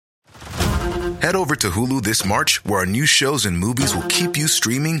Head over to Hulu this March, where our new shows and movies will keep you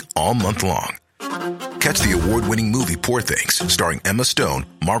streaming all month long. Catch the award-winning movie Poor Things, starring Emma Stone,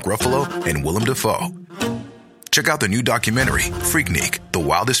 Mark Ruffalo, and Willem Dafoe. Check out the new documentary, Freaknik, The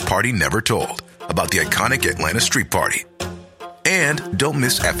Wildest Party Never Told, about the iconic Atlanta Street Party. And don't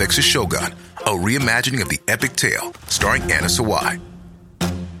miss FX's Shogun, a reimagining of the epic tale, starring Anna Sawai.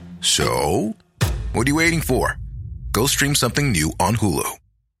 So, what are you waiting for? Go stream something new on Hulu.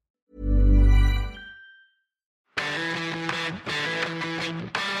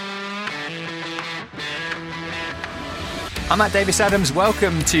 I'm Matt Davis-Adams.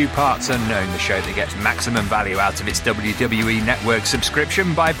 Welcome to Parts Unknown, the show that gets maximum value out of its WWE Network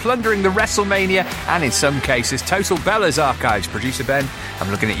subscription by plundering the Wrestlemania and, in some cases, Total Bella's archives. Producer Ben,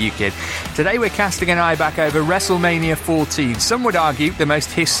 I'm looking at you, kid. Today we're casting an eye back over WrestleMania 14. Some would argue the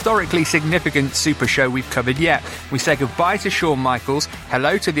most historically significant Super Show we've covered yet. We say goodbye to Shawn Michaels,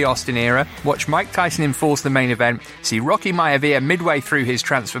 hello to the Austin era, watch Mike Tyson enforce the main event, see Rocky Maivia midway through his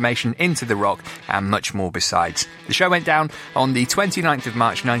transformation into The Rock, and much more besides. The show went down on the 29th of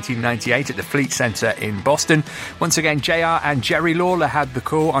March 1998 at the Fleet Centre in Boston. Once again, JR and Jerry Lawler had the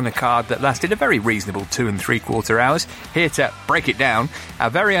call on a card that lasted a very reasonable 2 3/4 hours. Here to break it down, our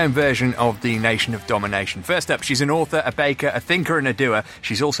very own version of the Nation of Domination. First up, she's an author, a baker, a thinker and a doer.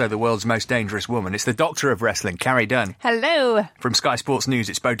 She's also the world's most dangerous woman. It's the Doctor of Wrestling, Carrie Dunn. Hello. From Sky Sports News,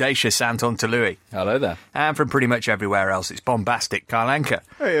 it's bodacious Anton Tolui. Hello there. And from pretty much everywhere else, it's bombastic Carl Anka.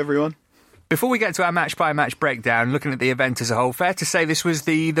 Hey everyone. Before we get to our match-by-match breakdown, looking at the event as a whole, fair to say this was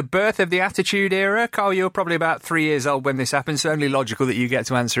the birth of the Attitude Era. Carl, you were probably about 3 years old when this happened, so only logical that you get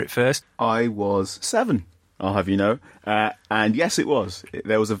to answer it first. I was 7, I'll have you know. And yes, it was.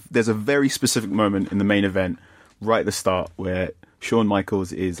 There's a very specific moment in the main event, right at the start, where Shawn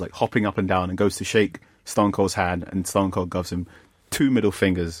Michaels is like hopping up and down and goes to shake Stone Cold's hand, and Stone Cold gives him 2 middle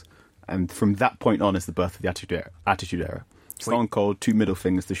fingers. And from that point on is the birth of the Attitude Era. Stone Cold, 2 middle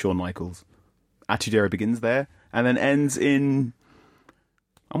fingers to Shawn Michaels. Attitude Era begins there and then ends in,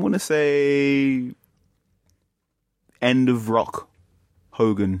 I want to say, end of Rock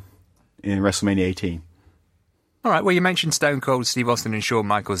Hogan in WrestleMania 18. All right, well, you mentioned Stone Cold, Steve Austin and Shawn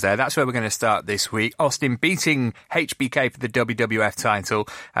Michaels there. That's where we're going to start this week. Austin beating HBK for the WWF title.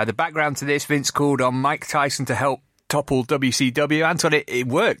 The background to this, Vince called on Mike Tyson to help topple WCW. Anton, it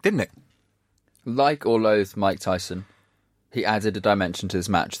worked, didn't it? Like or loathe Mike Tyson, he added a dimension to this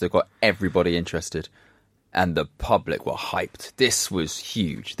match that got everybody interested. And the public were hyped. This was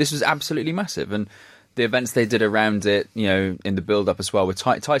huge. This was absolutely massive. And the events they did around it, you know, in the build-up as well, with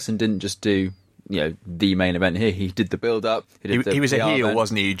Tyson didn't just do, you know, the main event here. He did the build-up. He was a heel, event.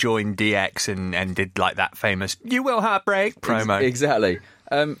 Wasn't he? He joined DX and did, like, that famous "You Will Heartbreak" promo. Exactly.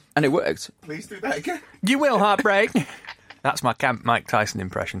 And it worked. Please do that again. "You Will Heartbreak." That's my Camp Mike Tyson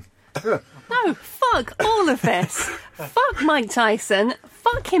impression. No, fuck all of this. Fuck Mike Tyson.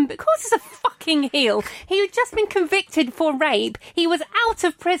 Fuck him because he's a fucking heel. He had just been convicted for rape. He was out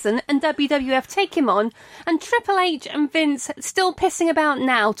of prison and WWF take him on. And Triple H and Vince still pissing about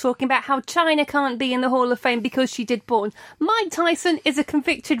now, talking about how China can't be in the Hall of Fame because she did porn. Mike Tyson is a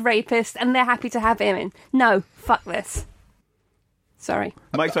convicted rapist and they're happy to have him in. No, fuck this. Sorry.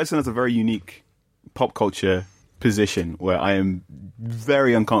 Mike Tyson has a very unique pop culture position where I am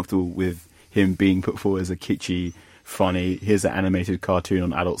very uncomfortable with him being put forward as a kitschy, funny, here's an animated cartoon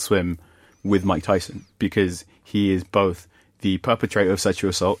on Adult Swim with Mike Tyson, because he is both the perpetrator of sexual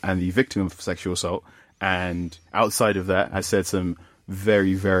assault and the victim of sexual assault, and outside of that has said some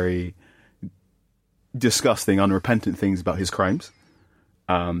very, very disgusting, unrepentant things about his crimes.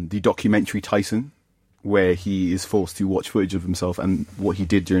 The documentary Tyson, where he is forced to watch footage of himself and what he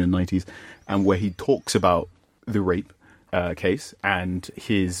did during the 90s, and where he talks about the rape case and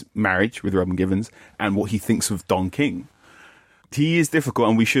his marriage with Robin Givens and what he thinks of Don King. He is difficult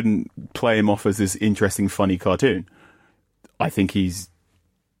and we shouldn't play him off as this interesting, funny cartoon. I think he's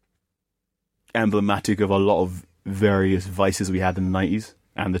emblematic of a lot of various vices we had in the 90s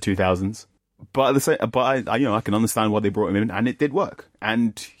and the 2000s. But I can understand why they brought him in, and it did work.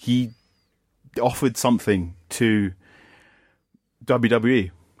 And he offered something to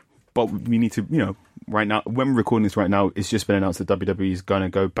WWE. But we need to, right now, when we're recording this right now, it's just been announced that WWE is going to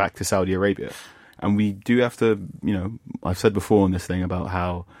go back to Saudi Arabia. And we do have to, I've said before on this thing about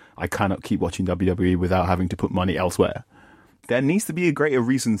how I cannot keep watching WWE without having to put money elsewhere. There needs to be a greater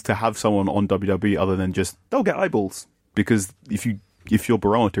reason to have someone on WWE other than just, they'll get eyeballs. Because if your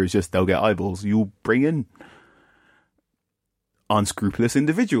barometer is just, they'll get eyeballs, you'll bring in unscrupulous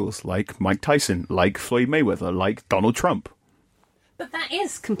individuals like Mike Tyson, like Floyd Mayweather, like Donald Trump. But that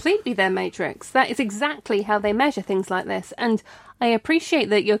is completely their matrix. That is exactly how they measure things like this. And I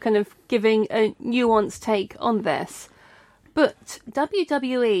appreciate that you're kind of giving a nuanced take on this. But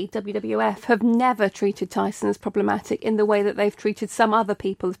WWE, WWF have never treated Tyson as problematic in the way that they've treated some other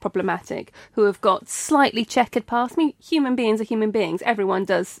people as problematic who have got slightly checkered past. I mean, human beings are human beings. Everyone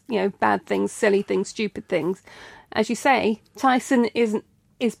does, bad things, silly things, stupid things. As you say, Tyson is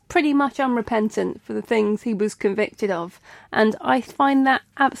pretty much unrepentant for the things he was convicted of. And I find that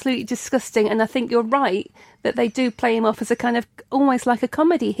absolutely disgusting. And I think you're right that they do play him off as a kind of almost like a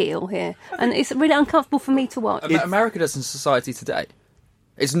comedy heel here. And it's really uncomfortable for me to watch. America does in society today.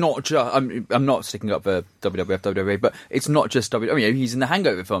 It's not just... I'm not sticking up for WWF, WWE, but it's not just WWE. I mean, he's in the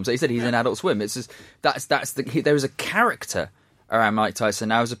Hangover films. He said he's in Adult Swim. It's just... there is a character around Mike Tyson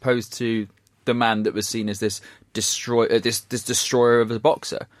now as opposed to the man that was seen as this destroyer of a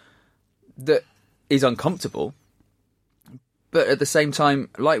boxer that is uncomfortable, but at the same time,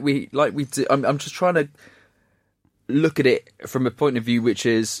 like we do, I'm just trying to look at it from a point of view which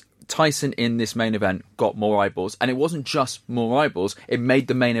is Tyson in this main event got more eyeballs, and it wasn't just more eyeballs, it made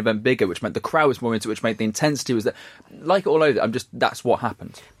the main event bigger, which meant the crowd was more into it, which made the intensity was that, like all over, that's what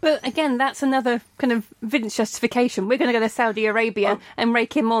happened. But again, that's another kind of Vince justification. We're going to go to Saudi Arabia and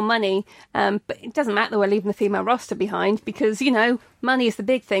rake in more money, but it doesn't matter that we're leaving the female roster behind because, money is the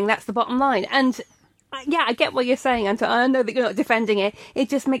big thing, that's the bottom line. And yeah, I get what you're saying, Anton. I know that you're not defending it. It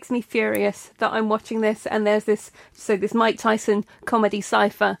just makes me furious that I'm watching this and there's this Mike Tyson comedy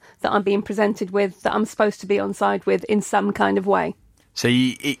cipher that I'm being presented with that I'm supposed to be on side with in some kind of way. So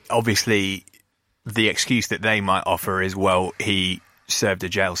obviously the excuse that they might offer is, well, he served a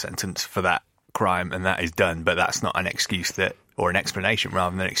jail sentence for that crime and that is done, but that's not an excuse or an explanation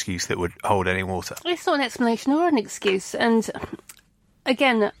rather than an excuse that would hold any water. It's not an explanation or an excuse. And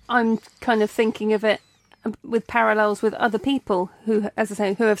again, I'm kind of thinking of it with parallels with other people who, as I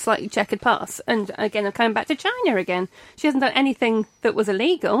say, who have slightly checkered pasts. And again, I'm coming back to China again. She hasn't done anything that was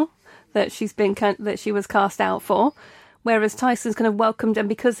illegal that that she was cast out for, whereas Tyson's kind of welcomed, and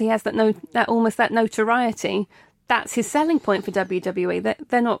because he has that notoriety, that's his selling point for WWE.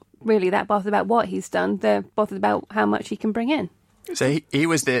 They're not really that bothered about what he's done. They're bothered about how much he can bring in. So he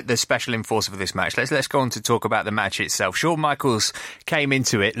was the special enforcer for this match. Let's go on to talk about the match itself. Shawn Michaels came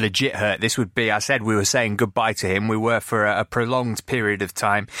into it legit hurt. This would be, I said we were saying goodbye to him. We were for a prolonged period of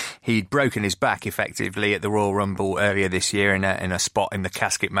time. He'd broken his back effectively at the Royal Rumble earlier this year in a spot in the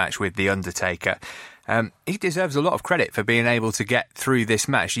casket match with The Undertaker. He deserves a lot of credit for being able to get through this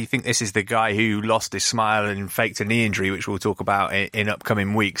match. Do you think this is the guy who lost his smile and faked a knee injury, which we'll talk about in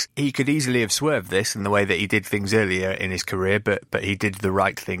upcoming weeks? He could easily have swerved this in the way that he did things earlier in his career, but he did the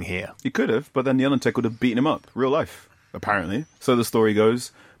right thing here. He could have, but then The Undertaker would have beaten him up, real life, apparently. So the story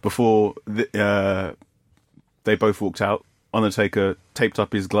goes, before they both walked out, Undertaker taped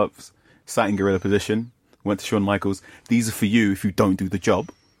up his gloves, sat in gorilla position, went to Shawn Michaels, "These are for you if you don't do the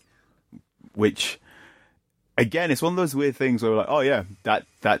job," which... Again, it's one of those weird things where we're like, oh yeah, that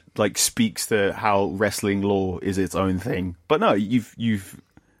like speaks to how wrestling law is its own thing. But no, you've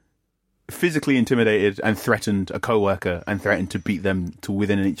physically intimidated and threatened a coworker and threatened to beat them to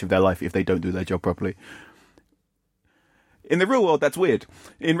within an inch of their life if they don't do their job properly. In the real world, that's weird.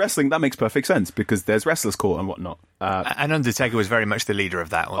 In wrestling, that makes perfect sense because there's wrestlers' court and whatnot. And Undertaker was very much the leader of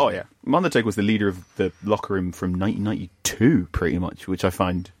that, wasn't he? Yeah. Undertaker was the leader of the locker room from 1992, pretty much, which I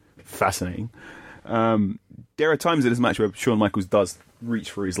find fascinating. There are times in this match where Shawn Michaels does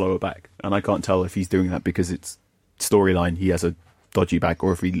reach for his lower back, and I can't tell if he's doing that because it's storyline, he has a dodgy back,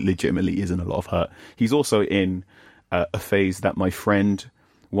 or if he legitimately is in a lot of hurt. He's also in a phase that my friend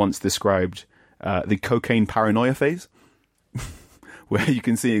once described, the cocaine paranoia phase, where you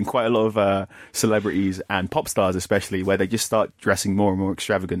can see in quite a lot of celebrities and pop stars especially, where they just start dressing more and more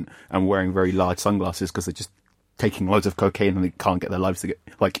extravagant and wearing very large sunglasses because they're just taking loads of cocaine and they can't get their lives to get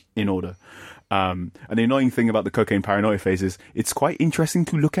in order. And the annoying thing about the cocaine paranoia phase is it's quite interesting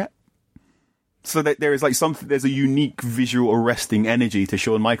to look at. So that there is there's a unique visual arresting energy to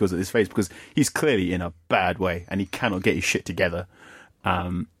Shawn Michaels at his face because he's clearly in a bad way and he cannot get his shit together.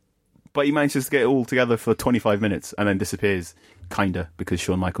 But he manages to get it all together for 25 minutes and then disappears, kinda, because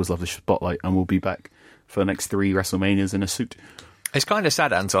Shawn Michaels loves the spotlight and will be back for the next 3 WrestleManias in a suit. It's kind of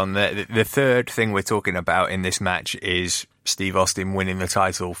sad, Anton, that the third thing we're talking about in this match is Steve Austin winning the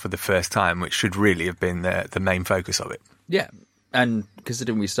title for the first time, which should really have been the main focus of it. Yeah, and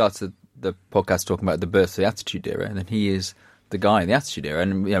considering we started the podcast talking about the birth of the Attitude Era, and then he is the guy in the Attitude Era,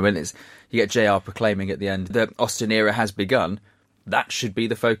 and when you get JR proclaiming at the end that Austin era has begun, that should be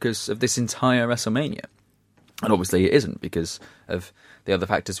the focus of this entire WrestleMania. And obviously it isn't because of the other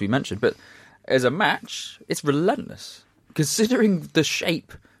factors we mentioned, but as a match, it's relentless. considering the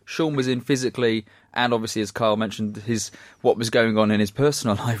shape Shawn was in physically, and obviously, as Kyle mentioned, what was going on in his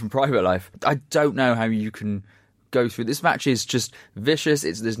personal life and private life, I don't know how you can go through. This match is just vicious.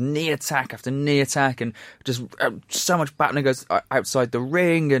 There's knee attack after knee attack, and just so much battling goes outside the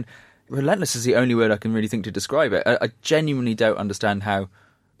ring, and relentless is the only word I can really think to describe it. I genuinely don't understand how.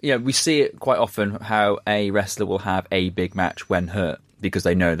 We see it quite often, how a wrestler will have a big match when hurt because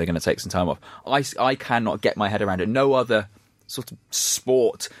they know they're going to take some time off. I cannot get my head around it. No other sort of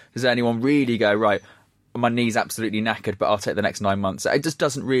sport does anyone really go, right, my knee's absolutely knackered, but I'll take the next 9 months. It just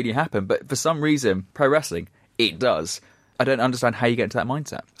doesn't really happen. But for some reason, pro wrestling, it does. I don't understand how you get into that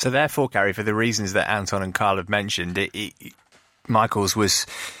mindset. So therefore, Gary, for the reasons that Anton and Carl have mentioned, Michaels was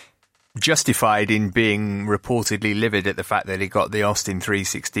justified in being reportedly livid at the fact that he got the Austin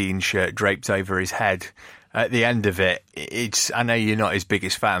 316 shirt draped over his head. At the end of it, I know you're not his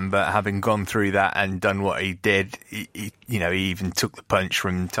biggest fan, but having gone through that and done what he did, he even took the punch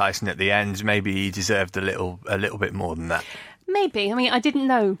from Tyson at the end. Maybe he deserved a little bit more than that. Maybe. I mean, I didn't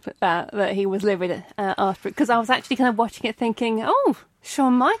know that he was livid after it, because I was actually kind of watching it thinking, oh,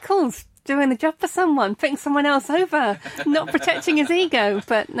 Shawn Michaels doing the job for someone, putting someone else over, not protecting his ego.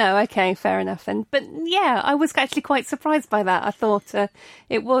 But no, okay, fair enough then. But yeah, I was actually quite surprised by that. I thought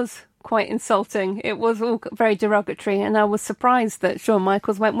it was quite insulting. It was all very derogatory, and I was surprised that Shawn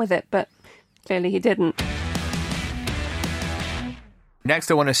Michaels went with it, but clearly he didn't.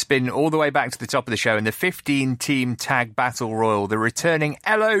 Next, I want to spin all the way back to the top of the show in the 15-team tag battle royal. The returning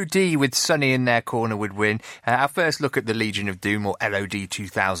LOD with Sonny in their corner would win. Our first look at the Legion of Doom, or LOD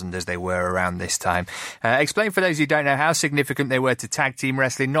 2000 as they were around this time. Explain for those who don't know how significant they were to tag team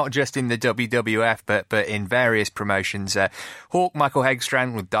wrestling, not just in the WWF, but in various promotions. Hawk, Michael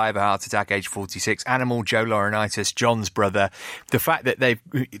Hegstrand with die of a heart attack, age 46. Animal, Joe Laurinaitis, John's brother. The fact that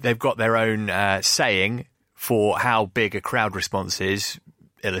they've got their own saying for how big a crowd response is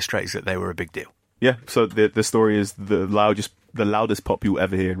illustrates that they were a big deal. Yeah, so the story is the loudest pop you'll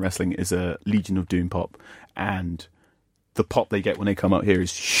ever hear in wrestling is a Legion of Doom pop, and the pop they get when they come out here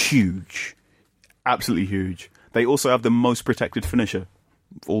is huge, absolutely huge. They also have the most protected finisher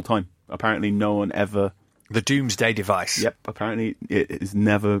of all time. Apparently no one ever... The Doomsday Device. Yep, apparently it has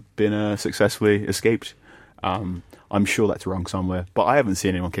never been successfully escaped. I'm sure that's wrong somewhere, but I haven't seen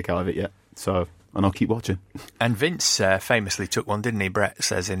anyone kick out of it yet, so... And I'll keep watching. And Vince famously took one, didn't he? Brett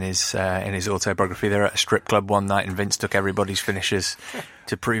says in his autobiography, they were at a strip club one night and Vince took everybody's finishers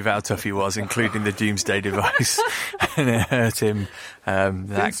to prove how tough he was, including the Doomsday Device. And it hurt him.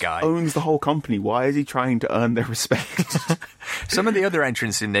 That guy owns the whole company. Why is he trying to earn their respect? Some of the other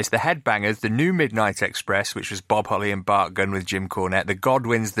entrants in this, the Headbangers, the New Midnight Express, which was Bob Holly and Bart Gunn with Jim Cornette, the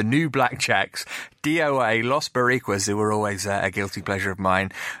Godwins, the New Blackjacks, DOA, Los Boricuas, who were always a guilty pleasure of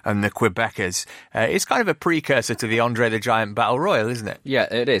mine, and the Quebecers. It's kind of a precursor to the Andre the Giant Battle Royal, isn't it? Yeah,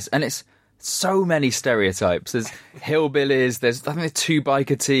 it is. And it's so many stereotypes. There's hillbillies, there's two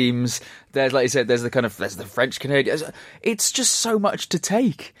biker teams, there's, like you said, there's the French Canadians. It's just so much to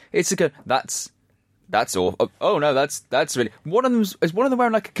take. It's that's all. Oh no, that's really... One of them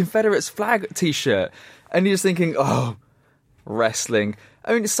wearing like a Confederates flag t-shirt, and you're just thinking, oh, wrestling.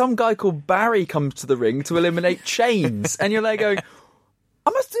 I mean, some guy called Barry comes to the ring to eliminate chains, and you're like going,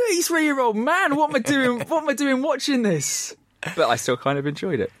 I'm a 33-year-old man. What am I doing? What am I doing watching this? But I still kind of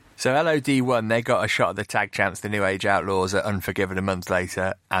enjoyed it. So LOD won. They got a shot at the tag champs, the New Age Outlaws, at Unforgiven a month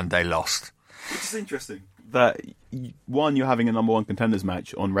later, and they lost. Which is interesting. That, one, you're having a number one contenders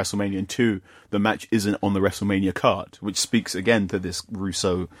match on WrestleMania, and two, the match isn't on the WrestleMania card, which speaks again to this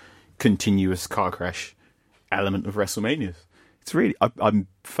Russo continuous car crash element of WrestleMania. It's really... I'm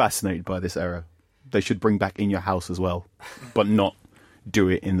fascinated by this era. They should bring back In Your House as well, but not do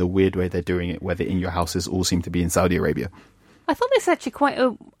it in the weird way they're doing it, where the In Your Houses all seem to be in Saudi Arabia. I thought this was actually quite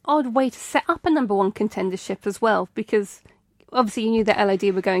an odd way to set up a number one contendership as well, because obviously you knew that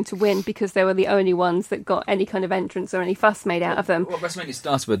LOD were going to win because they were the only ones that got any kind of entrance or any fuss made out of them. Well, WrestleMania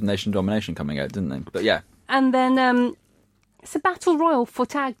started with Nation Domination coming out, didn't they? But yeah. And then it's a battle royal for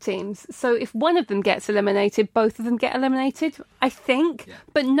tag teams. So if one of them gets eliminated, both of them get eliminated, I think. Yeah.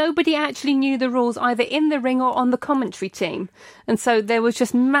 But nobody actually knew the rules either in the ring or on the commentary team. And so there was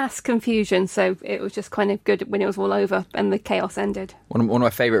just mass confusion. So it was just kind of good when it was all over and the chaos ended. One of my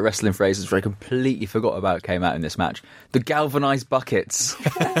favourite wrestling phrases, which I completely forgot about, came out in this match. The galvanised buckets.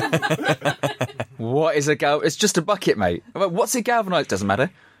 What is a It's just a bucket, mate. What's it galvanised? Doesn't matter.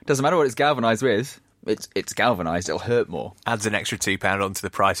 Doesn't matter what it's galvanised with. it's galvanised, it'll hurt more. Adds an extra £2 onto the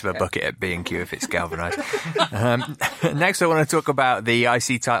price of a bucket at B&Q if it's galvanised. Next, I want to talk about the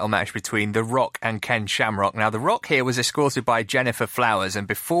IC title match between The Rock and Ken Shamrock. Now, The Rock here was escorted by Jennifer Flowers, and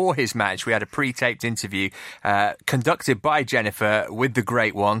before his match, we had a pre-taped interview conducted by Jennifer with the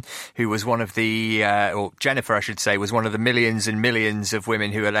Great One, who was one of the, or Jennifer, I should say, was one of the millions and millions of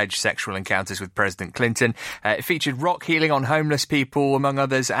women who alleged sexual encounters with President Clinton. It featured Rock healing on homeless people, among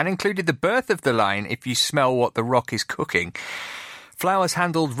others, and included the birth of the line, "If you smell what The Rock is cooking." Flowers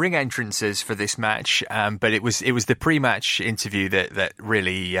handled ring entrances for this match, but it was the pre-match interview that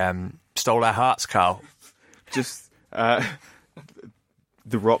really stole our hearts, Carl. Just The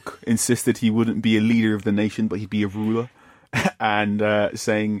Rock insisted he wouldn't be a leader of the nation, but he'd be a ruler, and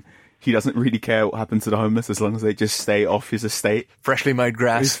saying he doesn't really care what happens to the homeless as long as they just stay off his estate. Freshly mowed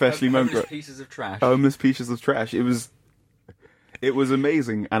grass. His freshly mowed grass. Pieces of trash. Homeless pieces of trash. It was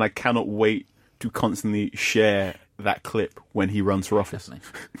amazing, and I cannot wait to constantly share that clip when he runs for office.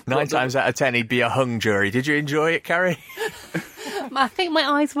 Definitely. 9 times out of 10, he'd be a hung jury. Did you enjoy it, Carrie? I think my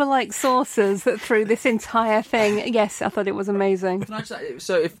eyes were like saucers through this entire thing. Yes, I thought it was amazing. Can I just,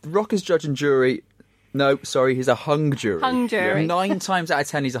 so if Rock is judge and jury, no, sorry, he's a hung jury. Hung jury. 9 times out of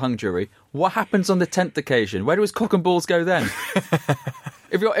 10, he's a hung jury. What happens on the 10th occasion? Where do his cock and balls go then?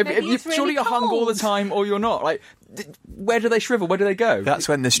 If it's really surely you're hung all the cold. time, or you're not. Like, where do they shrivel? Where do they go? That's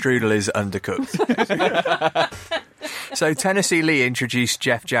when the strudel is undercooked. So Tennessee Lee introduced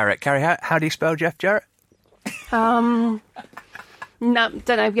Jeff Jarrett. Carrie, how do you spell Jeff Jarrett? No,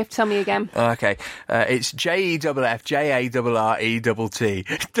 don't know. You have to tell me again. Okay, it's JEFFJARRETT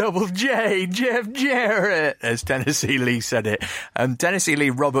double J, Jeff Jarrett, as Tennessee Lee said it. Tennessee Lee,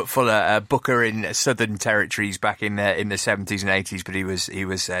 Robert Fuller, booker in Southern Territories back in the 70s and 80s, but he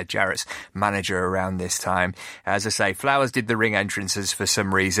was Jarrett's manager around this time. As I say, Flowers did the ring entrances for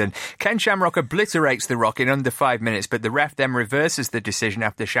some reason. Ken Shamrock obliterates The Rock in under 5 minutes, but the ref then reverses the decision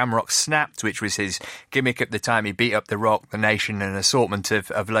after Shamrock snapped, which was his gimmick at the time. He beat up The Rock, the Nation, and assortment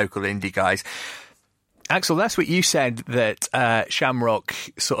of local indie guys. Axel, that's what you said, that Shamrock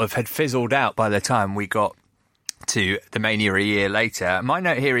sort of had fizzled out by the time we got to the Mania a year later. My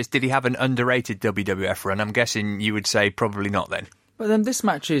note here is, did he have an underrated WWF run? I'm guessing you would say probably not then. But then this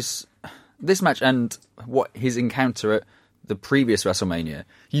match and what his encounter at the previous WrestleMania,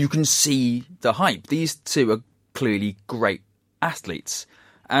 you can see the hype. These two are clearly great athletes.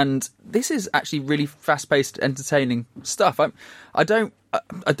 And this is actually really fast-paced, entertaining stuff. I don't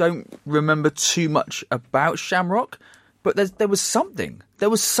remember too much about Shamrock, but there was something. There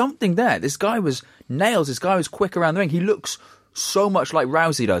was something there. This guy was nails. This guy was quick around the ring. He looks so much like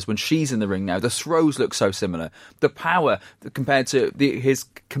Rousey does when she's in the ring now. The throws look so similar. The power compared to his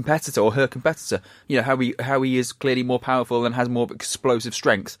competitor or her competitor, you know, how he is clearly more powerful and has more explosive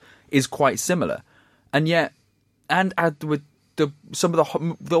strength, is quite similar. And yet, and add with some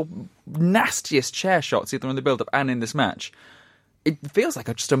of the nastiest chair shots, either on the build-up and in this match, it feels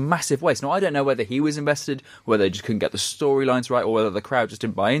like just a massive waste. Now, I don't know whether he was invested, whether they just couldn't get the storylines right, or whether the crowd just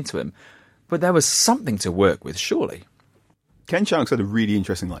didn't buy into him. But there was something to work with, surely. Ken Shamrock's had a really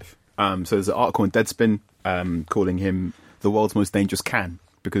interesting life. So there's an article in Deadspin calling him the world's most dangerous can,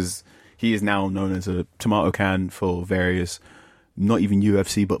 because he is now known as a tomato can for various, not even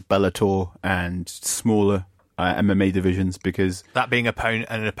UFC, but Bellator and smaller MMA divisions, because that being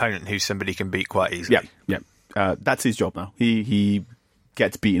an opponent who somebody can beat quite easily. Yeah. That's his job now. He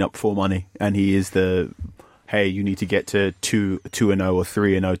gets beaten up for money, and he is hey, you need to get to 2-0 or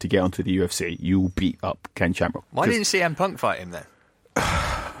 3-0 to get onto the UFC. You'll beat up Ken Shamrock. Why didn't CM Punk fight him then?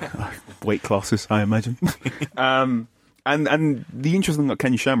 Weight classes, I imagine. And the interesting thing about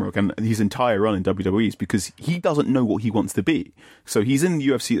Ken Shamrock and his entire run in WWE is because he doesn't know what he wants to be. So he's in the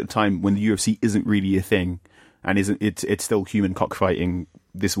UFC at the time when the UFC isn't really a thing, and it's still human cockfighting,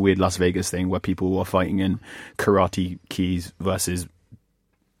 this weird Las Vegas thing where people are fighting in karate keys versus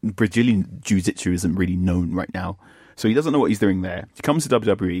Brazilian Jiu-Jitsu isn't really known right now. So he doesn't know what he's doing there. He comes to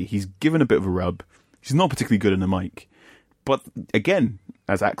WWE, he's given a bit of a rub. He's not particularly good in the mic. But again,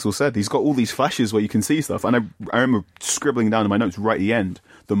 as Axel said, he's got all these flashes where you can see stuff. And I remember scribbling down in my notes right at the end,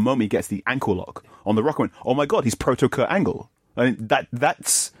 the moment he gets the ankle lock on the Rock, I went, oh my God, he's proto Kurt Angle. I mean,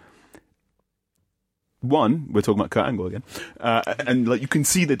 that's... One, we're talking about Kurt Angle again, and like you can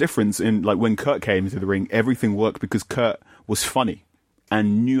see the difference in like when Kurt came into the ring, everything worked because Kurt was funny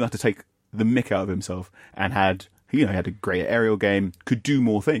and knew how to take the mick out of himself, and had a great aerial game, could do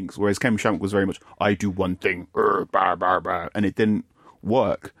more things. Whereas Ken Shamrock was very much, I do one thing, and it didn't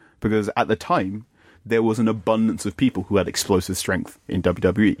work because at the time there was an abundance of people who had explosive strength in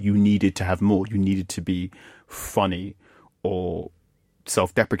WWE. You needed to have more. You needed to be funny or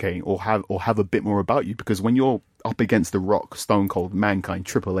self-deprecating or have a bit more about you, because when you're up against The Rock, Stone Cold, Mankind,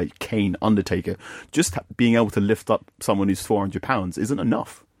 Triple H, Kane, Undertaker, just being able to lift up someone who's 400 pounds isn't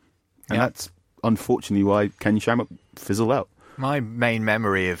enough. And that's unfortunately why Ken Shamrock fizzled out. My main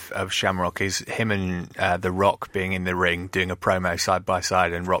memory of Shamrock is him and The Rock being in the ring doing a promo side by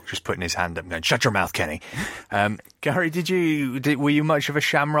side, and Rock just putting his hand up and going, "Shut your mouth, Kenny." Gary, were you much of a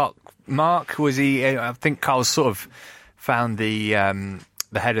Shamrock mark? Was he? I think Carl sort of found the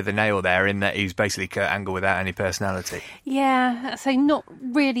head of the nail there, in that he's basically Kurt Angle without any personality. Yeah, so not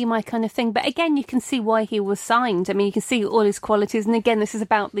really my kind of thing. But again, you can see why he was signed. I mean, you can see all his qualities. And again, this is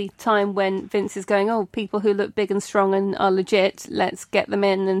about the time when Vince is going, oh, people who look big and strong and are legit, let's get them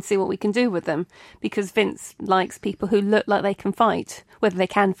in and see what we can do with them. Because Vince likes people who look like they can fight, whether they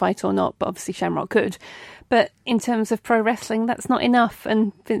can fight or not. But obviously Shamrock could. But in terms of pro wrestling, that's not enough.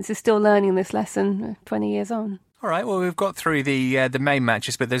 And Vince is still learning this lesson 20 years on. All right, well, we've got through the main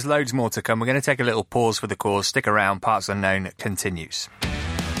matches, but there's loads more to come. We're going to take a little pause for the cause. Stick around. Parts Unknown continues.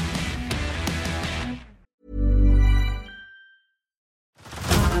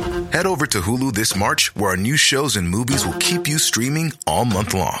 Head over to Hulu this March, where our new shows and movies will keep you streaming all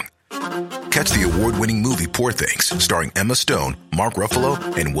month long. Catch the award-winning movie Poor Things, starring Emma Stone, Mark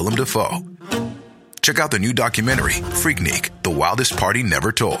Ruffalo, and Willem Dafoe. Check out the new documentary, Freaknik, The Wildest Party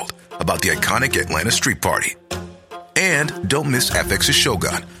Never Told, about the iconic Atlanta Street Party. And don't miss FX's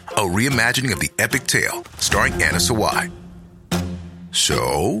Shogun, a reimagining of the epic tale starring Anna Sawai.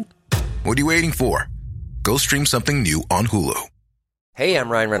 So, what are you waiting for? Go stream something new on Hulu. Hey, I'm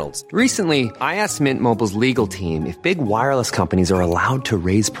Ryan Reynolds. Recently, I asked Mint Mobile's legal team if big wireless companies are allowed to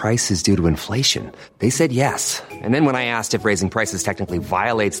raise prices due to inflation. They said yes. And then when I asked if raising prices technically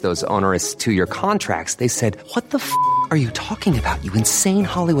violates those onerous 2-year contracts, they said, "What the f*** are you talking about, you insane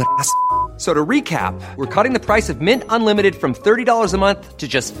Hollywood ass?" So to recap, we're cutting the price of Mint Unlimited from $30 a month to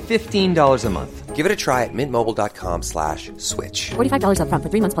just $15 a month. Give it a try at mintmobile.com/switch. $45 up front for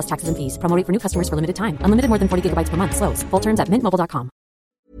 3 months plus taxes and fees. Promo rate for new customers for limited time. Unlimited more than 40 gigabytes per month. Slows full terms at mintmobile.com.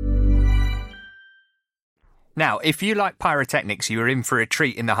 Now, if you like pyrotechnics, you were in for a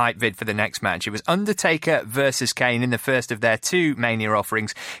treat in the hype vid for the next match. It was Undertaker versus Kane in the first of their 2 Mania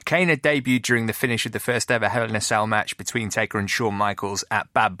offerings. Kane had debuted during the finish of the first ever Hell in a Cell match between Taker and Shawn Michaels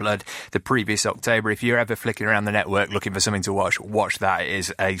at Bad Blood the previous October. If you're ever flicking around the network looking for something to watch that. It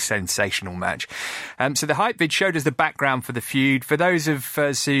is a sensational match. So the hype vid showed us the background for the feud. For those of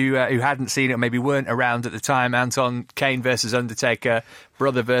us who hadn't seen it or maybe weren't around at the time, Anton, Kane versus Undertaker,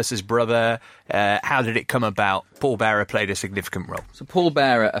 brother versus brother. How did it come about? Paul Bearer played a significant role. So Paul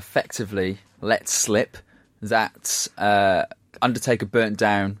Bearer effectively let slip that Undertaker burnt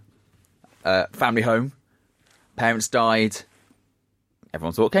down family home. Parents died.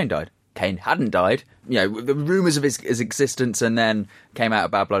 Everyone thought Kane died. Kane hadn't died. You know, the rumours of his existence, and then came out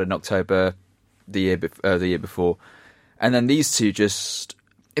of Bad Blood in October the year before. And then these two just...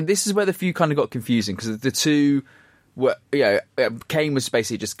 And this is where the feud kind of got confusing, because the two... Kane was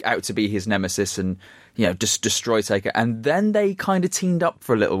basically just out to be his nemesis and, just destroy Taker. And then they kind of teamed up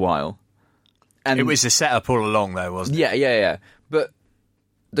for a little while. And it was a setup all along, though, wasn't it? Yeah. But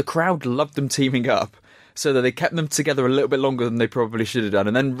the crowd loved them teaming up, so that they kept them together a little bit longer than they probably should have done,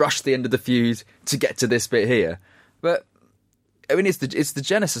 and then rushed the end of the feud to get to this bit here. But, I mean, it's the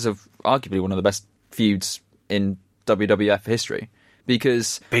genesis of arguably one of the best feuds in WWF history.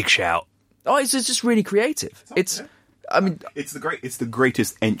 Because... Big shout. Oh, it's just really creative. It's the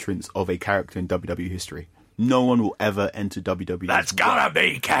greatest entrance of a character in WWE history. No one will ever enter WWE. That's gotta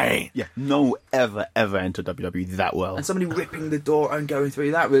be Kane. Yeah, no one will ever enter WWE that well. And somebody ripping the door and going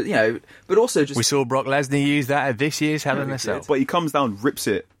through that, but also just... We saw Brock Lesnar use that at this year's Hell in a Cell. But he comes down, rips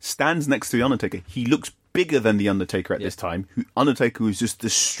it, stands next to The Undertaker. He looks bigger than The Undertaker at this time. Undertaker who's just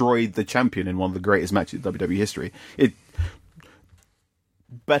destroyed the champion in one of the greatest matches in WWE history.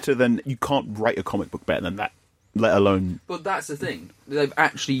 Better than... You can't write a comic book better than that, let alone... But that's the thing. They've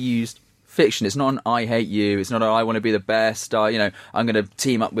actually used fiction. It's not an I hate you. It's not an I want to be the best. I'm going to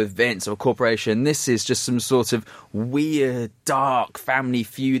team up with Vince or a corporation. This is just some sort of weird, dark family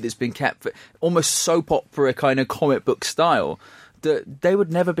feud that's been kept for almost soap opera kind of comic book style that they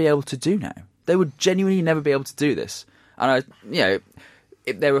would never be able to do now. They would genuinely never be able to do this. And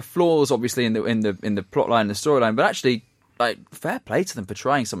there were flaws obviously in the plot line and the storyline, but actually... fair play to them for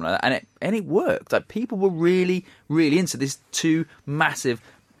trying something like that, and it worked. People were really, really into these two massive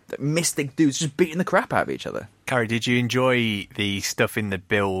mystic dudes just beating the crap out of each other. Carrie, did you enjoy the stuff in the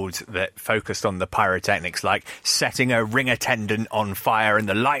build that focused on the pyrotechnics, like setting a ring attendant on fire and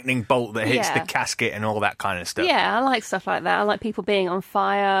the lightning bolt that hits the casket and all that kind of stuff? Yeah, I like stuff like that. I like people being on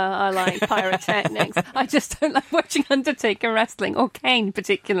fire. I like pyrotechnics. I just don't like watching Undertaker wrestling, or Kane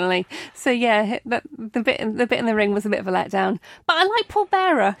particularly. So yeah, the bit in the ring was a bit of a letdown. But I like Paul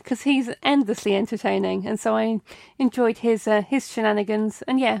Bearer because he's endlessly entertaining, and so I enjoyed his shenanigans.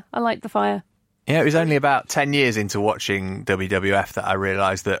 And yeah, I liked the fire. Yeah, it was only about 10 years into watching WWF that I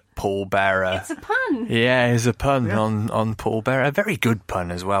realised that Paul Bearer... It's a pun. Yeah, it's a pun on Paul Bearer. A very good pun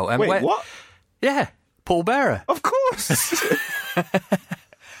as well. And Wait, what? Yeah, Paul Bearer. Of course.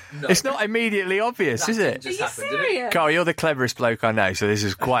 No, it's not immediately obvious, is it? Are you serious? Carl, you're the cleverest bloke I know, so this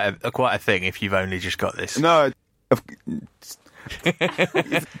is quite a thing if you've only just got this. No.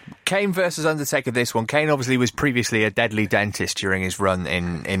 Kane versus Undertaker, this one. Kane obviously was previously a deadly dentist during his run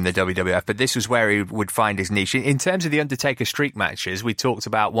in the WWF, but this was where he would find his niche. In terms of the Undertaker streak matches, we talked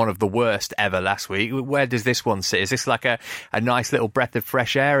about one of the worst ever last week. Where does this one sit? Is this like a nice little breath of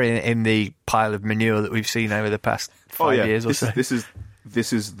fresh air in the pile of manure that we've seen over the past 5 years or so?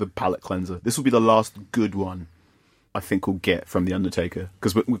 This is the palate cleanser. This will be the last good one I think we'll get from The Undertaker,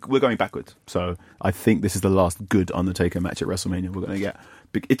 because we're going backwards. So I think this is the last good Undertaker match at WrestleMania we're going to get.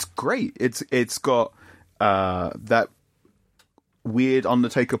 It's great. It's got that weird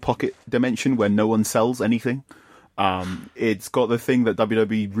Undertaker pocket dimension where no one sells anything. It's got the thing that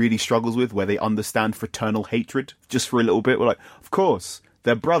WWE really struggles with, where they understand fraternal hatred just for a little bit. We're like, of course,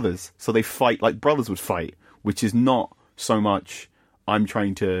 they're brothers, so they fight like brothers would fight, which is not so much I'm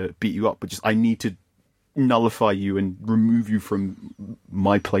trying to beat you up, but just I need to nullify you and remove you from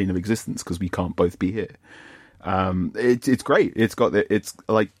my plane of existence because we can't both be here. It's great. It's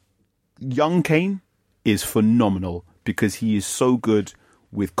like young Kane is phenomenal because he is so good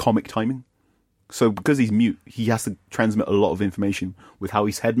with comic timing. So because he's mute, he has to transmit a lot of information with how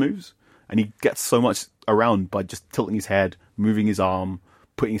his head moves, and he gets so much around by just tilting his head, moving his arm,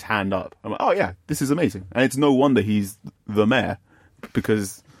 putting his hand up. I'm like, oh yeah, this is amazing. And it's no wonder he's the mayor,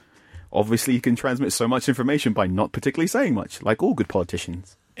 because obviously, he can transmit so much information by not particularly saying much, like all good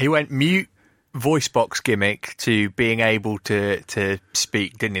politicians. He went mute voice box gimmick to being able to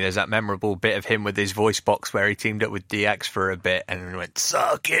speak, didn't he? There's that memorable bit of him with his voice box where he teamed up with DX for a bit and went,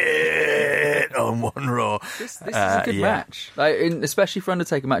 suck it on one Raw. This is a good match. Especially for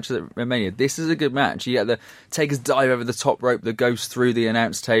Undertaker matches at Mania. This is a good match. You get the Taker's dive over the top rope that goes through the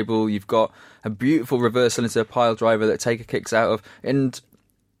announce table. You've got a beautiful reversal into a pile driver that Taker kicks out of. And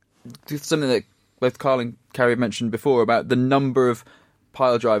something that both Carl and Carrie mentioned before about the number of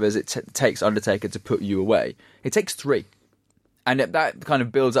pile drivers it takes Undertaker to put you away. It takes 3. And that kind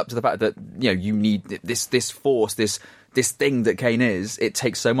of builds up to the fact that, you need this force, this thing that Kane is. It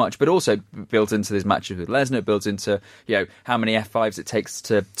takes so much, but also builds into this matches with Lesnar. It builds into, how many F5s it takes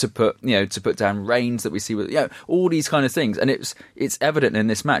to put down Reigns that we see with, all these kind of things. And it's evident in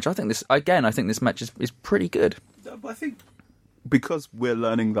this match. I think this match is pretty good. I think because we're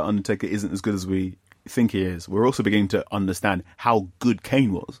learning that Undertaker isn't as good as we think he is, we're also beginning to understand how good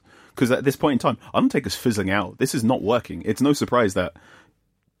Kane was. Because at this point in time, Undertaker's fizzling out. This is not working. It's no surprise that,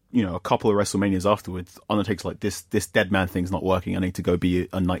 a couple of WrestleManias afterwards, Undertaker's like, this dead man thing's not working. I need to go be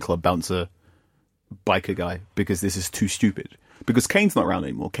a nightclub bouncer biker guy because this is too stupid. Because Kane's not around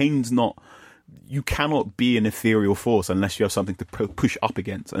anymore. You cannot be an ethereal force unless you have something to push up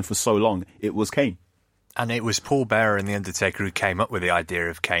against. And for so long, it was Kane. And it was Paul Bearer and The Undertaker who came up with the idea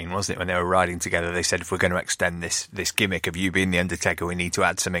of Kane, wasn't it? When they were riding together, they said, if we're going to extend this gimmick of you being The Undertaker, we need to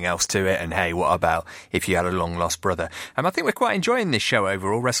add something else to it. And hey, what about if you had a long-lost brother? I think we're quite enjoying this show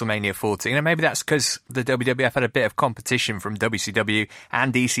overall, WrestleMania 14. And maybe that's because the WWF had a bit of competition from WCW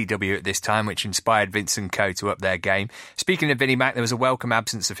and ECW at this time, which inspired Vince and co to up their game. Speaking of Vinnie Mac, there was a welcome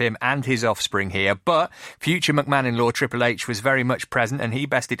absence of him and his offspring here. But future McMahon-in-law Triple H was very much present, and he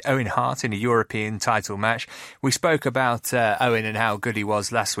bested Owen Hart in a European title match. We spoke about Owen and how good he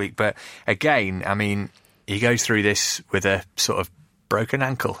was last week, but again, he goes through this with a sort of broken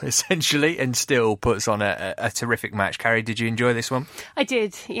ankle, essentially, and still puts on a terrific match. Carrie, did you enjoy this one? I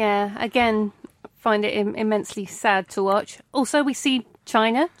did, yeah. Again, find it immensely sad to watch. Also, we see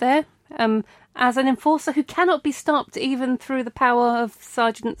Chyna there as an enforcer who cannot be stopped even through the power of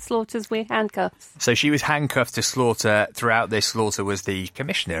Sergeant Slaughter's weird handcuffs. So she was handcuffed to Slaughter throughout this. Slaughter was the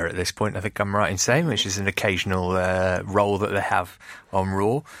commissioner at this point, I think I'm right in saying, which is an occasional role that they have on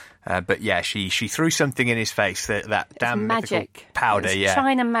Raw. But yeah, she threw something in his face, that damn magic powder. It's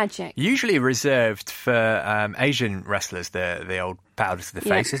China magic. Usually reserved for Asian wrestlers, the old powder to the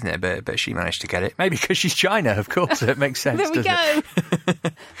face, isn't it? But she managed to get it. Maybe because she's China, of course. It makes sense. There we go.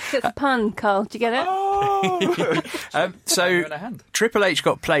 It's a pun, Carl. Do you get it? So Triple H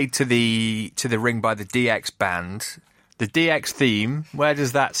got played to the ring by the DX band. The DX theme, where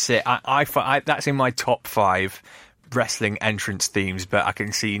does that sit? I that's in my top 5 wrestling entrance themes, but I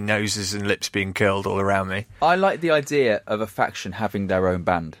can see noses and lips being curled all around me. I like the idea of a faction having their own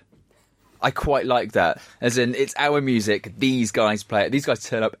band. I quite like that. As in, it's our music, these guys play it, these guys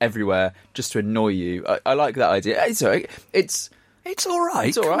turn up everywhere just to annoy you. I like that idea. It's all right. It's all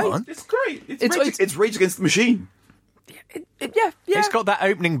right. It's great. It's Rage Against the Machine. Yeah. It's got that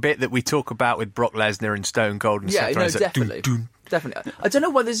opening bit that we talk about with Brock Lesnar and Stone Cold and Seth Rollins. Definitely. Definitely. I don't know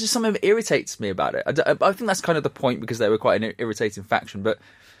why there's just something that irritates me about it. I think that's kind of the point, because they were quite an irritating faction. But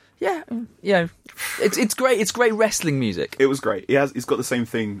yeah, it's great. It's great wrestling music. It was great. It's got the same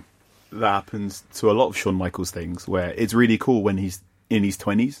thing that happens to a lot of Shawn Michaels things, where it's really cool when he's in his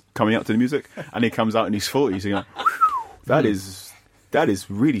 20s coming up to the music, and he comes out in his 40s and you're like, that is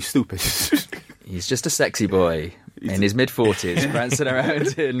really stupid. He's just a sexy boy in his mid-40s, prancing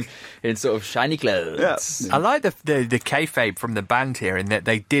around in sort of shiny clothes. Yeah. I like the kayfabe from the band here, in that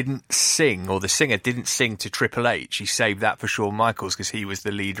they didn't sing, or the singer didn't sing to Triple H. He saved that for Shawn Michaels because he was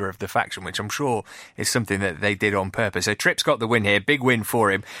the leader of the faction, which I'm sure is something that they did on purpose. So Tripp's got the win here, big win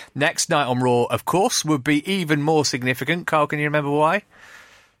for him. Next night on Raw, of course, would be even more significant. Carl, can you remember why?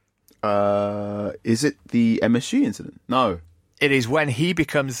 Is it the MSG incident? No. It is when he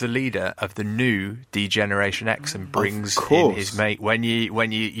becomes the leader of the new D-Generation X and brings in his mate. When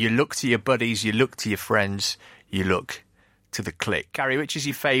you look to your buddies, you look to your friends, you look to the clique. Carrie, which is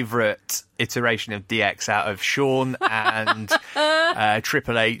your favourite iteration of DX out of Shawn and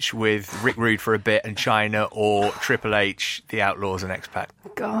Triple H with Rick Rude for a bit and Chyna, or Triple H, the Outlaws and X-Pac?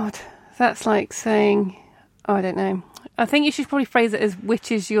 God, that's like saying, I don't know. I think you should probably phrase it as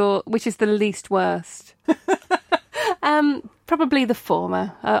which is the least worst. Probably the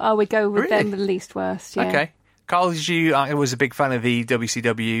former. I would go with them, the least worst. Yeah. Okay. Carl, I was a big fan of the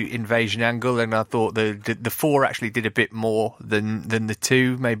WCW invasion angle, and I thought the 4 actually did a bit more than the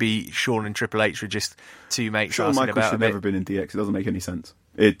 2. Maybe Shawn and Triple H were just two mates. Shawn Michaels should never been in DX. It doesn't make any sense.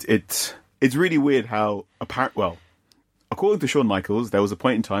 It's really weird how according to Shawn Michaels, there was a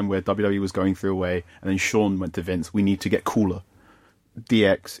point in time where WWE was going through a way, and then Shawn went to Vince, we need to get cooler.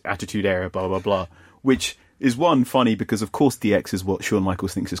 DX, Attitude Era, blah, blah, blah. Which is, one, funny, because of course DX is what Shawn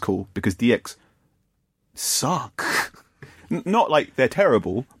Michaels thinks is cool, because DX suck. Not like they're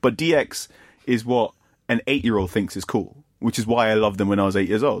terrible, but DX is what an 8-year-old thinks is cool, which is why I loved them when I was 8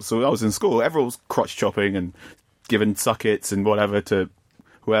 years old. So when I was in school, everyone was crotch chopping and giving suckets and whatever to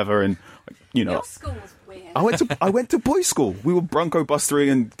whoever, and Your school was weird. I went to boys' school. We were Bronco bustering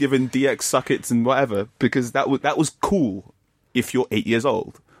and giving DX suckets and whatever, because that was cool if you're 8 years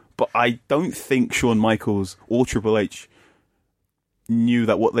old. But I don't think Shawn Michaels or Triple H knew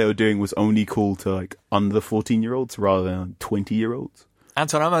that what they were doing was only cool to like under 14-year-olds rather than 20-year-olds.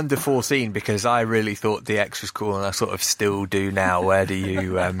 Anton, I'm under 14 because I really thought DX was cool, and I sort of still do now. Where do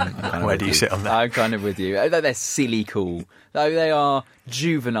you sit on that? I'm kind of with you. They're silly cool. They are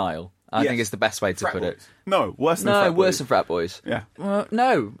juvenile. I think it's the best way to put it. No, worse than frat boys. Yeah.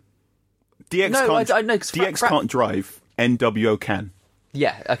 No. DX can't drive. NWO can.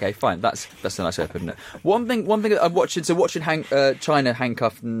 Yeah, okay, fine. That's a nice way of putting it. One thing that I'm watching, Chyna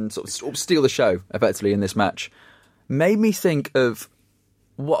handcuff and sort of steal the show, effectively, in this match, made me think of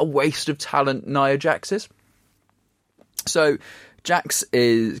what a waste of talent Nia Jax is. So, Jax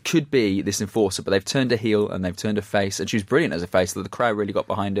could be this enforcer, but they've turned her heel and they've turned her face, and she was brilliant as a face, so the crowd really got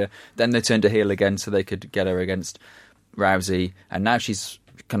behind her. Then they turned her heel again so they could get her against Rousey, and now she's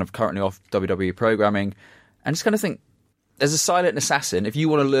kind of currently off WWE programming. And just kind of think, as a silent assassin, if you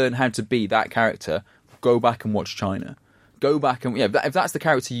want to learn how to be that character, go back and watch Chyna. Go back and if that's the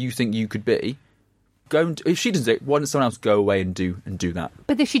character you think you could be, if she does it, why doesn't someone else go away and do that?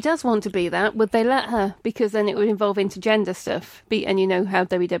 But if she does want to be that, would they let her? Because then it would involve intergender stuff, and you know how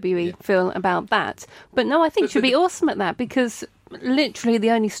WWE feel about that. But no, I think she'd be awesome at that, because literally the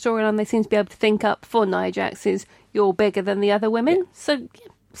only storyline they seem to be able to think up for Nia Jax is you're bigger than the other women, so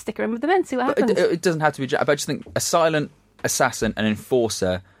stick her in with the men, see what happens. It doesn't have to be Jax, but I just think a silent assassin, an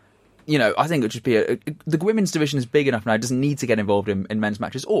enforcer, I think it would just be the women's division is big enough now, it doesn't need to get involved in men's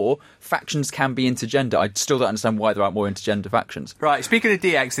matches, or factions can be intergender. I still don't understand why there aren't more intergender factions. Right, speaking of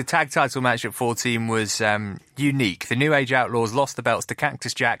DX, the tag title match at 14 was unique. The New Age Outlaws lost the belts to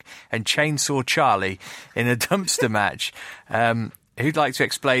Cactus Jack and Chainsaw Charlie in a dumpster match. Who'd like to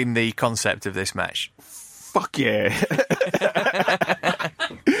explain the concept of this match? Fuck yeah.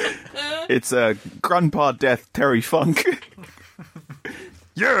 It's Grandpa Death, Terry Funk.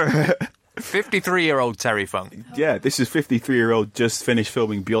 Yeah. 53-year-old Terry Funk. Yeah, this is 53-year-old just finished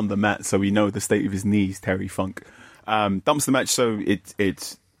filming Beyond the Mat, so we know the state of his knees, Terry Funk. Dumpster match, so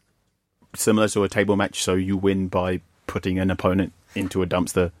it's similar to a table match, so you win by putting an opponent into a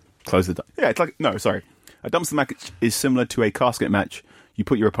dumpster, close the... it's like... No, sorry. A dumpster match is similar to a casket match. You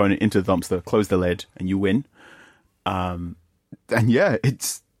put your opponent into the dumpster, close the lid, and you win. And yeah,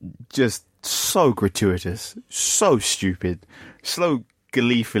 it's just so gratuitous, so stupid, so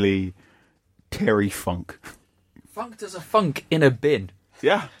gleefully Terry Funk. Funk does a funk in a bin.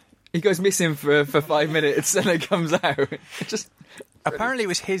 Yeah. He goes missing for 5 minutes and it comes out. Apparently it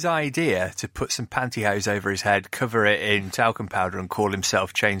was his idea to put some pantyhose over his head, cover it in talcum powder and call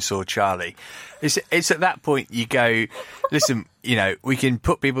himself Chainsaw Charlie. It's at that point you go, listen, we can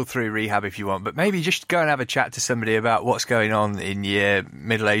put people through rehab if you want, but maybe just go and have a chat to somebody about what's going on in your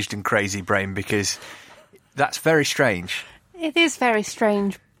middle-aged and crazy brain, because that's very strange. It is very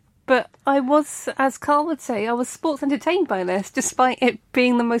strange. But I was, as Carl would say, I was sports entertained by this, despite it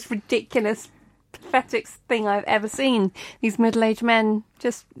being the most ridiculous, pathetic thing I've ever seen. These middle-aged men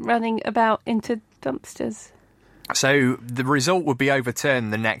just running about into dumpsters. So the result would be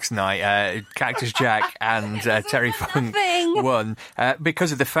overturned the next night. Cactus Jack and Terry Funk won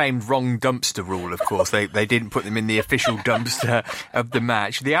because of the famed wrong dumpster rule, of course. They didn't put them in the official dumpster of the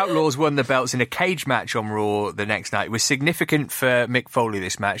match. The Outlaws won the belts in a cage match on Raw the next night. It was significant for Mick Foley,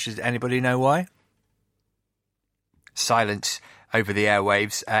 this match. Does anybody know why? Silence over the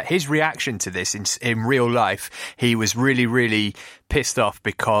airwaves. His reaction to this in real life, he was really, really pissed off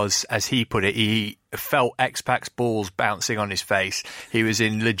because, as he put it, he felt X-Pac's balls bouncing on his face. He was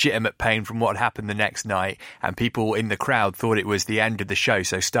in legitimate pain from what happened the next night, and people in the crowd thought it was the end of the show,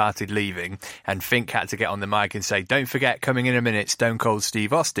 so started leaving, and Fink had to get on the mic and say, "Don't forget, coming in a minute, Stone Cold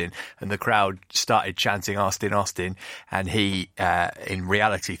Steve Austin," and the crowd started chanting Austin, Austin, and he in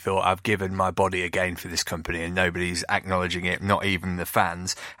reality thought, "I've given my body again for this company," and nobody's acknowledging it, not even the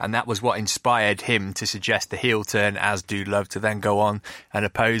fans, and that was what inspired him to suggest the heel turn as Dude Love, to then go on and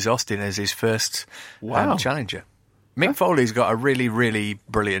oppose Austin as his first challenger. Mick Foley's got a really, really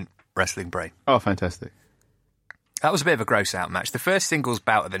brilliant wrestling brain. Oh, fantastic. That was a bit of a gross out match. The first singles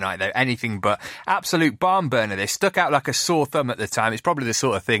bout of the night, though, anything but absolute barn burner. This stuck out like a sore thumb at the time. It's probably the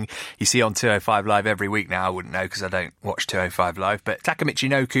sort of thing you see on 205 Live every week now. I wouldn't know because I don't watch 205 Live. But Taka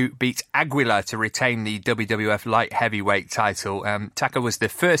Michinoku beat Aguilar to retain the WWF Light Heavyweight title. Taka was the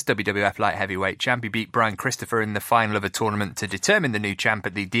first WWF Light Heavyweight champ. He beat Brian Christopher in the final of a tournament to determine the new champ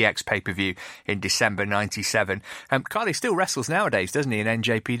at the DX pay-per-view in December 97. Carly still wrestles nowadays, doesn't he, in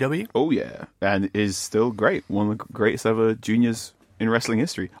NJPW? Oh, yeah. And is still great. One of the greatest ever juniors in wrestling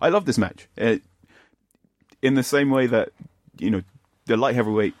history. I love this match. In the same way that, the light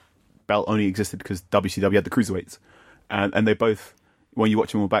heavyweight belt only existed because WCW had the cruiserweights. And they both, when you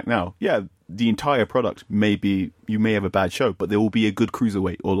watch them all back now, the entire product you may have a bad show, but there will be a good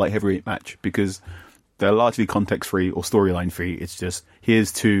cruiserweight or light heavyweight match because they're largely context-free or storyline-free. It's just,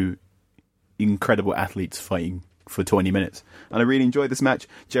 here's two incredible athletes fighting for 20 minutes. And I really enjoyed this match.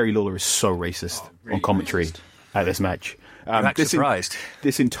 Jerry Lawler is so racist on commentary at this match. I'm surprised.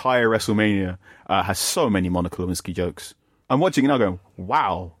 This entire WrestleMania has so many Monica Lewinsky jokes. I'm watching it now going,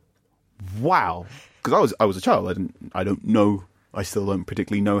 wow. Because I was a child. I don't know. I still don't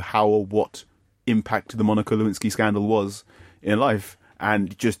particularly know how or what impact the Monica Lewinsky scandal was in life.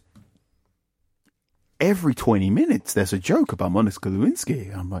 And just every 20 minutes, there's a joke about Monica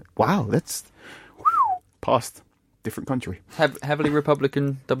Lewinsky. I'm like, wow, that's past different country. Heavily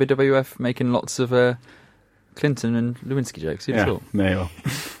Republican WWF making lots of Clinton and Lewinsky jokes. Yeah, sure.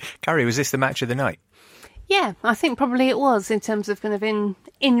 Carrie, was this the match of the night? Yeah, I think probably it was in terms of kind of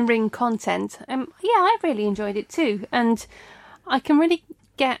in-ring content. I really enjoyed it too. And I can really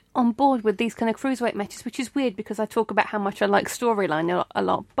get on board with these kind of cruiserweight matches, which is weird because I talk about how much I like storyline a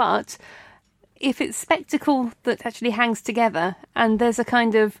lot. But if it's spectacle that actually hangs together and there's a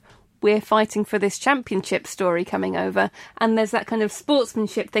kind of we're fighting for this championship story coming over, and there's that kind of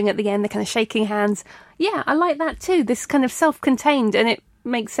sportsmanship thing at the end, the kind of shaking hands. Yeah, I like that too. This kind of self-contained, and it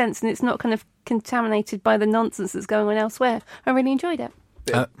makes sense, and it's not kind of contaminated by the nonsense that's going on elsewhere. I really enjoyed it.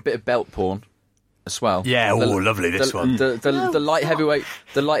 Bit of belt porn as well. Yeah, lovely this one. The light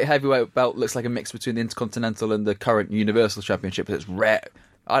heavyweight belt looks like a mix between the Intercontinental and the current Universal Championship. It's rare.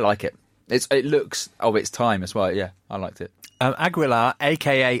 I like it. It looks of its time as well. Yeah, I liked it. Aguilar,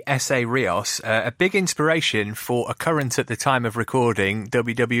 a.k.a. S.A. Rios, a big inspiration for a current at the time of recording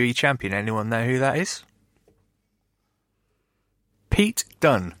WWE champion. Anyone know who that is? Pete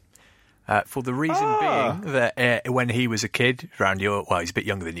Dunne. For the reason being that when he was a kid, he's a bit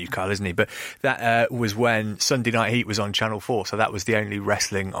younger than you, Kyle, isn't he? But that was when Sunday Night Heat was on Channel 4, so that was the only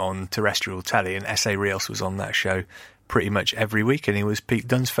wrestling on terrestrial telly, and S.A. Rios was on that show pretty much every week, and he was Pete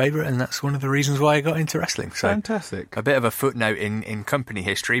Dunne's favourite, and that's one of the reasons why I got into wrestling. So fantastic. A bit of a footnote in company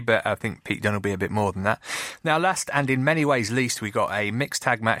history, but I think Pete Dunne will be a bit more than that. Now, last and in many ways least, we got a mixed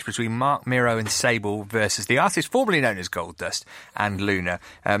tag match between Mark Miro and Sable versus the artist formerly known as Goldust and Luna.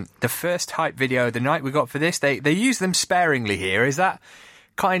 The first hype video of the night we got for this, they use them sparingly here. Is that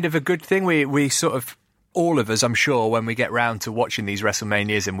kind of a good thing? We sort of, all of us, I'm sure, when we get round to watching these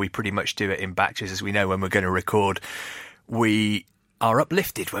WrestleManias, and we pretty much do it in batches, as we know when we're going to record, we are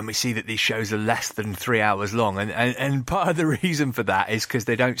uplifted when we see that these shows are less than 3 hours long. And part of the reason for that is because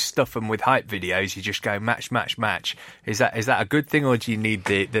they don't stuff them with hype videos. You just go match, match, match. Is that a good thing, or do you need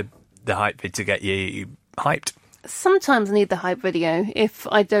the hype vid to get you hyped? Sometimes I need the hype video if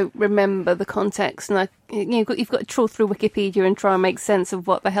I don't remember the context, and you've got to trawl through Wikipedia and try and make sense of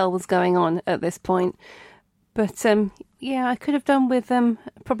what the hell was going on at this point. But yeah, I could have done with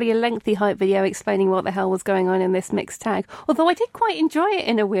probably a lengthy hype video explaining what the hell was going on in this mixed tag. Although I did quite enjoy it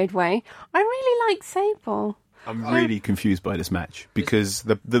in a weird way. I really like Sable. I'm really confused by this match because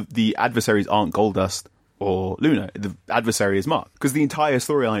the adversaries aren't Goldust or Luna. The adversary is Mark, because the entire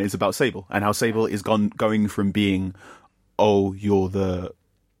storyline is about Sable and how Sable is going from being, you're the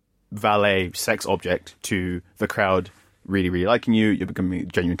valet sex object, to the crowd really, really liking you. You're becoming a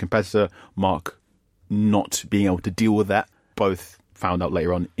genuine competitor. Mark not being able to deal with that. Both found out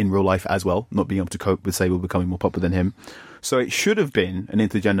later on in real life as well, not being able to cope with Sable becoming more popular than him. So it should have been an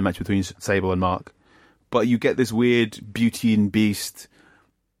intergender match between Sable and Mark, but you get this weird Beauty and Beast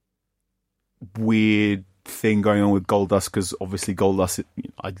weird thing going on with Goldust, because obviously Goldust,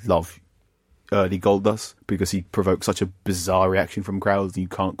 I love early Goldust because he provokes such a bizarre reaction from crowds and you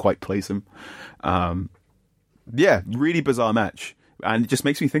can't quite place him. Yeah, really bizarre match. And it just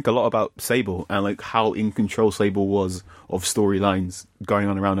makes me think a lot about Sable and like how in control Sable was of storylines going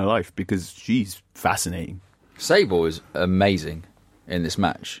on around her life, because she's fascinating. Sable is amazing in this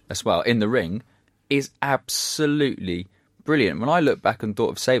match as well. In the ring, is absolutely brilliant. When I look back and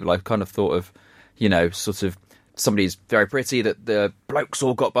thought of Sable, I kind of thought of, sort of somebody's very pretty that the blokes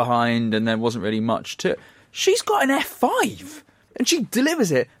all got behind and there wasn't really much to it. She's got an F5 and she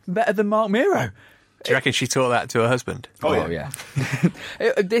delivers it better than Mark Miro. Do you reckon she taught that to her husband? Oh yeah.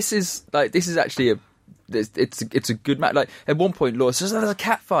 This is actually it's a good match. Like at one point, Laura says there's a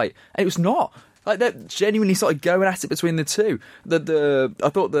cat fight, and it was not. Like they genuinely started going at it between the two. I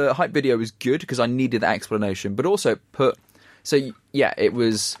thought the hype video was good because I needed that explanation, but also it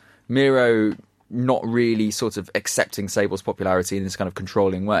was Miro not really sort of accepting Sable's popularity in this kind of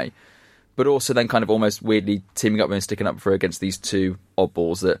controlling way, but also then kind of almost weirdly teaming up and sticking up for her against these two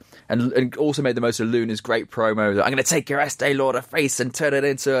oddballs and also made the most of Luna's great promo that I'm going to take your Estee Lauder face and turn it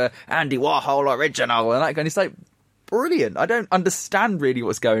into an Andy Warhol original and that kind of, it's like brilliant. I don't understand really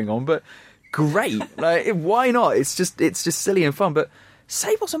what's going on, but great. Like, why not? It's just silly and fun, but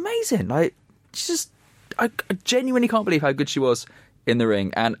Sable's amazing. Like, I genuinely can't believe how good she was in the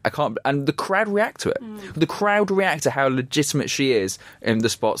ring, and the crowd react to it. The crowd react to how legitimate she is in the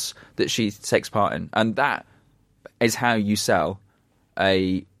spots that she takes part in, and that is how you sell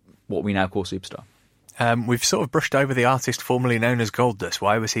what we now call superstar. We've sort of brushed over the artist formerly known as Goldust.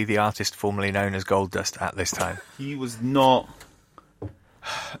 Why was he the artist formerly known as Goldust at this time? He was not.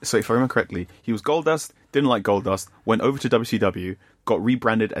 So if I remember correctly, he was Goldust, didn't like Goldust, went over to WCW, got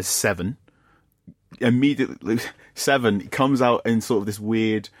rebranded as Seven. Immediately, Seven comes out in sort of this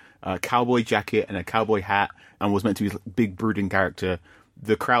weird cowboy jacket and a cowboy hat and was meant to be a big brooding character.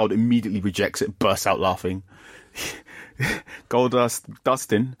 The crowd immediately rejects it, bursts out laughing.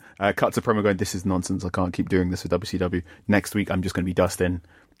 Dustin cuts a promo going, "This is nonsense, I can't keep doing this with WCW. Next week I'm just going to be Dustin."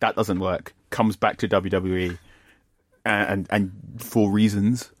 That doesn't work. Comes back to WWE and for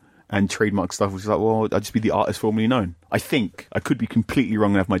reasons and trademark stuff, which is like, well, I'll just be the artist formerly known. I think. I could be completely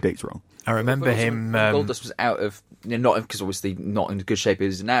wrong and have my dates wrong. I remember him. Goldust was out of, not because obviously not in good shape. He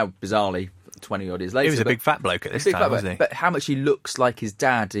is now, bizarrely, 20 odd years later. He was a big fat bloke at this time, wasn't he? But how much he looks like his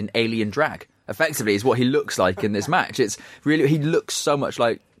dad in Alien Drag, effectively, is what he looks like in this match. It's really, he looks so much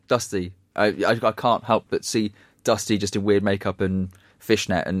like Dusty. I can't help but see Dusty just in weird makeup and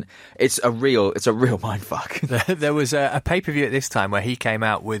fishnet, and it's a real mindfuck. There was a pay-per-view at this time where he came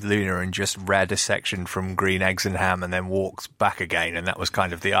out with Luna and just read a section from Green Eggs and Ham and then walked back again, and that was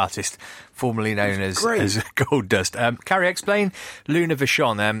kind of the artist formerly known as Gold Dust. Carrie, explain Luna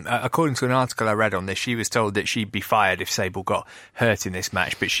Vachon. According to an article I read on this, she was told that she'd be fired if Sable got hurt in this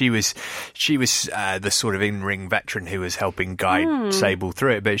match, but she was the sort of in-ring veteran who was helping guide Sable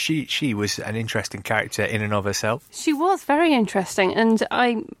through it. But she was an interesting character in and of herself. She was very interesting, and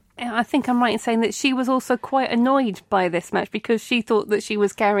I think I'm right in saying that she was also quite annoyed by this match because she thought that she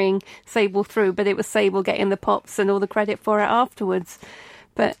was carrying Sable through, but it was Sable getting the pops and all the credit for it afterwards.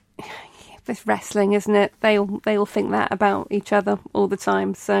 But it's wrestling, isn't it? They all think that about each other all the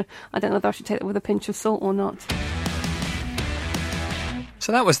time, so I don't know whether I should take that with a pinch of salt or not.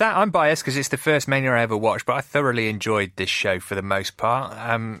 So that was that. I'm biased because it's the first Mania I ever watched, but I thoroughly enjoyed this show for the most part.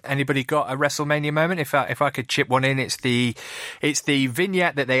 Anybody got a WrestleMania moment? If I could chip one in, it's the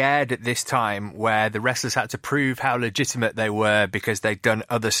vignette that they aired at this time where the wrestlers had to prove how legitimate they were because they'd done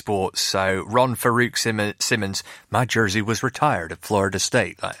other sports. So Ron Farouk Simmons, my jersey was retired at Florida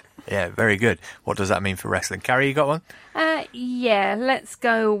State. Yeah, very good. What does that mean for wrestling? Carrie, you got one? Yeah, let's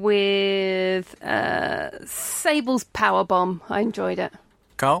go with Sable's powerbomb. I enjoyed it.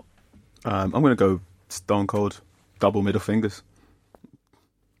 Carl? I'm going to go Stone Cold, double middle fingers,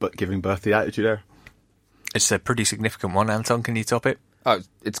 but giving birth to the Attitude Era. It's a pretty significant one. Anton, can you top it? Oh,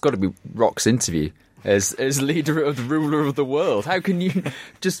 it's got to be Rock's interview as leader of the ruler of the world. How can you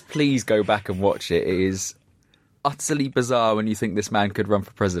just please go back and watch it? It is utterly bizarre when you think this man could run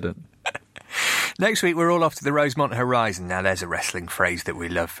for president. Next week, we're all off to the Rosemont Horizon. Now, there's a wrestling phrase that we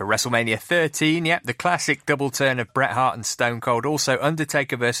love for WrestleMania 13. Yep, the classic double turn of Bret Hart and Stone Cold. Also,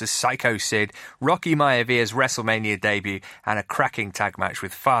 Undertaker versus Psycho Sid, Rocky Maivira's WrestleMania debut, and a cracking tag match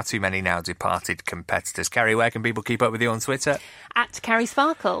with far too many now departed competitors. Carrie, where can people keep up with you on Twitter? At Carrie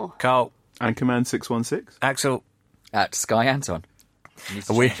Sparkle. Carl. Anchorman 616. Axel. At Sky Anton. You need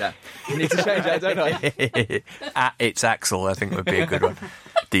to change that. You need to change that, don't I? At It's Axel, I think would be a good one.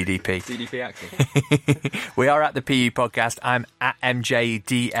 DDP. DDP Axel. We are at the PE Podcast. I'm at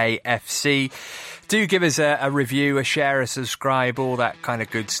MJDAFC. Do give us a review, a share, a subscribe, all that kind of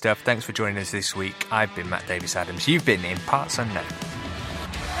good stuff. Thanks for joining us this week. I've been Matt Davis Adams. You've been in Parts Unknown.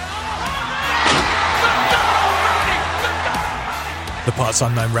 The Parts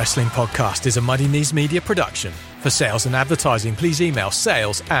Unknown Wrestling Podcast is a Muddy Knees Media production. For sales and advertising, please email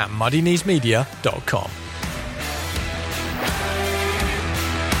sales@muddykneesmedia.com.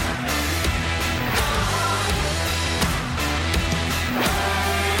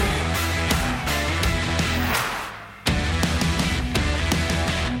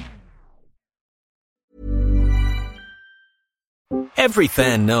 Every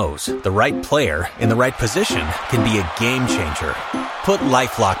fan knows the right player in the right position can be a game changer. Put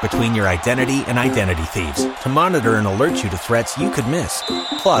LifeLock between your identity and identity thieves to monitor and alert you to threats you could miss.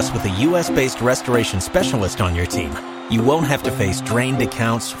 Plus, with a U.S.-based restoration specialist on your team, you won't have to face drained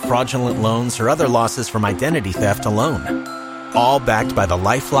accounts, fraudulent loans, or other losses from identity theft alone. All backed by the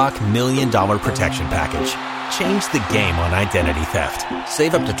LifeLock $1 Million Protection Package. Change the game on identity theft.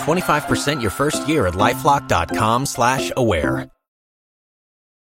 Save up to 25% your first year at LifeLock.com/aware.